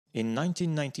In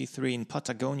 1993 in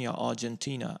Patagonia,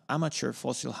 Argentina, amateur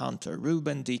fossil hunter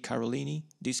Ruben Di Carolini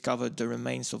discovered the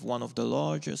remains of one of the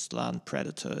largest land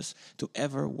predators to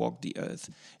ever walk the earth,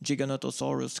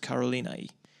 Giganotosaurus carolinae.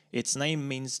 Its name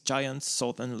means giant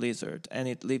southern lizard, and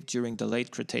it lived during the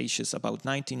late Cretaceous about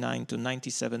 99 to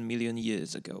 97 million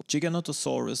years ago.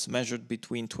 Giganotosaurus measured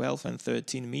between 12 and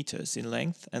 13 meters in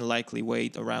length and likely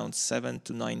weighed around 7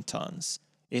 to 9 tons.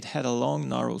 It had a long,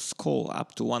 narrow skull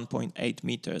up to 1.8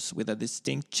 meters with a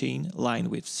distinct chin lined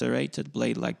with serrated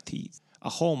blade-like teeth, a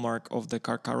hallmark of the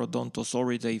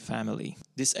Carcharodontosauridae family.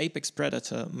 This apex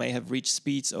predator may have reached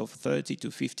speeds of 30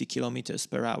 to 50 kilometers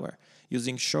per hour,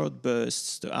 using short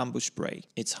bursts to ambush prey.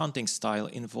 Its hunting style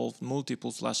involved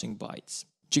multiple slashing bites.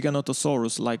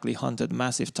 Giganotosaurus likely hunted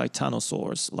massive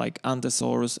titanosaurs like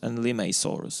Ankylosaurus and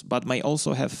Limaeosaurus, but may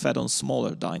also have fed on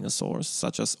smaller dinosaurs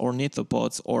such as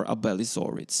ornithopods or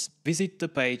abelisaurids. Visit the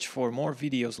page for more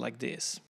videos like this.